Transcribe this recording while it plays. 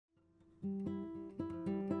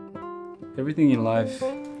Everything in life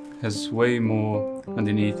has way more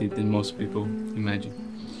underneath it than most people imagine.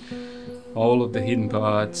 All of the hidden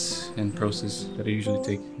parts and process that I usually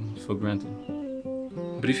take for granted.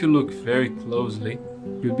 But if you look very closely,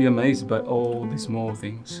 you'll be amazed by all the small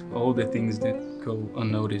things, all the things that go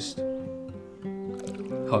unnoticed.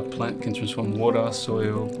 How a plant can transform water,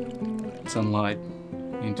 soil, sunlight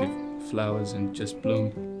into flowers and just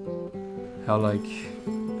bloom. How like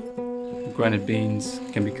granite beans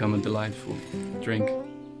can become a delightful drink.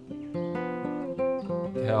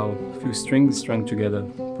 How a few strings strung together,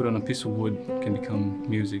 put on a piece of wood, can become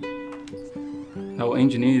music. How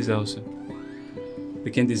engineers also, they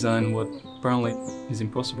can design what apparently is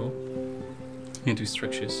impossible into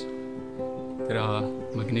structures that are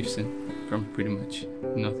magnificent from pretty much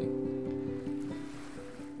nothing.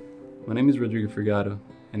 My name is Rodrigo Frigato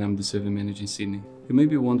and I'm the survey manager in Sydney. You may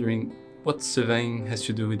be wondering what surveying has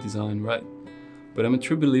to do with design, right? But I'm a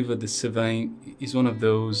true believer that surveying is one of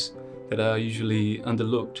those that are usually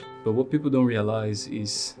underlooked. But what people don't realize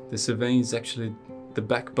is that surveying is actually the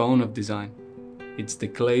backbone of design. It's the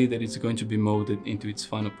clay that is going to be molded into its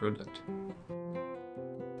final product.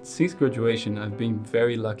 Since graduation, I've been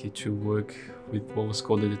very lucky to work with what was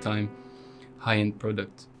called at the time high-end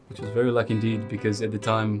product, which was very lucky indeed because at the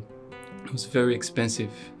time it was very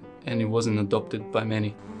expensive and it wasn't adopted by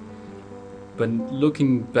many. But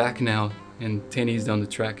looking back now and 10 years down the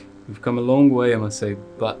track, we've come a long way, I must say,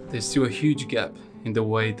 but there's still a huge gap in the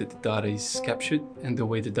way that the data is captured and the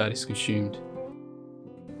way the data is consumed.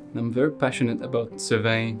 And I'm very passionate about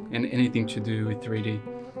surveying and anything to do with 3D.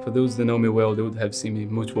 For those that know me well, they would have seen me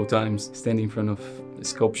multiple times standing in front of a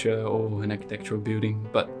sculpture or an architectural building.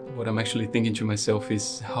 But what I'm actually thinking to myself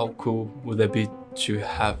is how cool would that be to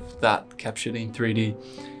have that captured in 3D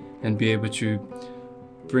and be able to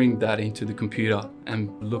bring that into the computer and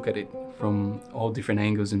look at it from all different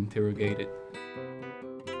angles and interrogate it.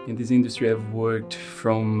 In this industry, I've worked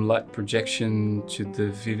from light projection to the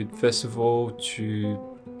Vivid Festival to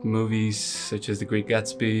movies such as The Great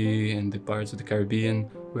Gatsby and The Pirates of the Caribbean,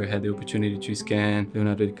 where I had the opportunity to scan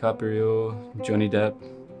Leonardo DiCaprio, Johnny Depp.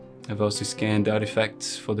 I've also scanned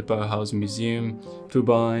artifacts for the Powerhouse Museum,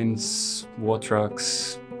 turbines, war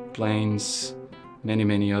trucks, planes,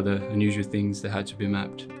 many other unusual things that had to be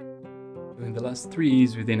mapped. In the last 3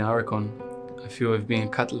 years within Aurecon, I feel I've been a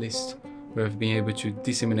catalyst where I've been able to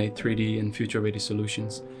disseminate 3D and future-ready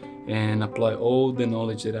solutions and apply all the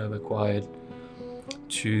knowledge that I've acquired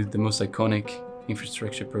to the most iconic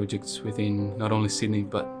infrastructure projects within not only Sydney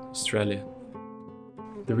but Australia.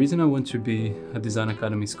 The reason I want to be a Design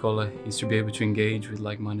Academy scholar is to be able to engage with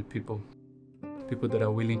like-minded people, people that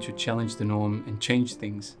are willing to challenge the norm and change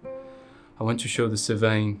things. I want to show that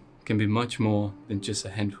surveying can be much more than just a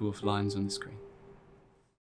handful of lines on the screen.